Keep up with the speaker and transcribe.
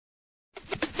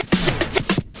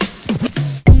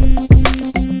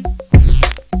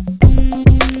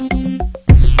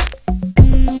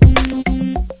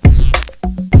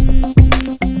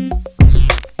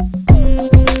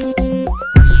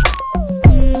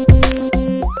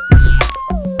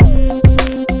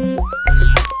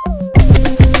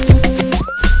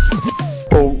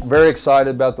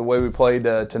excited about the way we played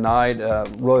tonight.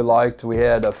 Really liked we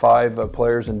had 5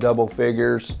 players in double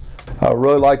figures.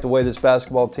 Really like the way this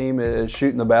basketball team is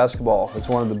shooting the basketball. It's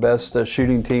one of the best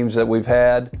shooting teams that we've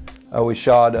had. We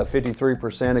shot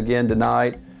 53% again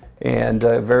tonight, and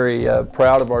very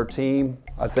proud of our team.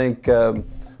 I think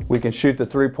we can shoot the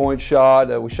three-point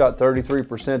shot. We shot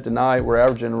 33% tonight. We're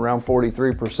averaging around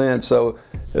 43%, so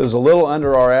it was a little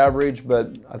under our average,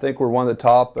 but I think we're one of the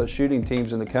top shooting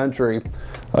teams in the country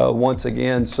once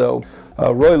again. So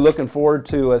really looking forward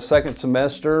to a second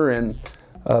semester and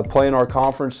playing our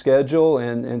conference schedule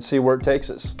and see where it takes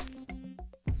us.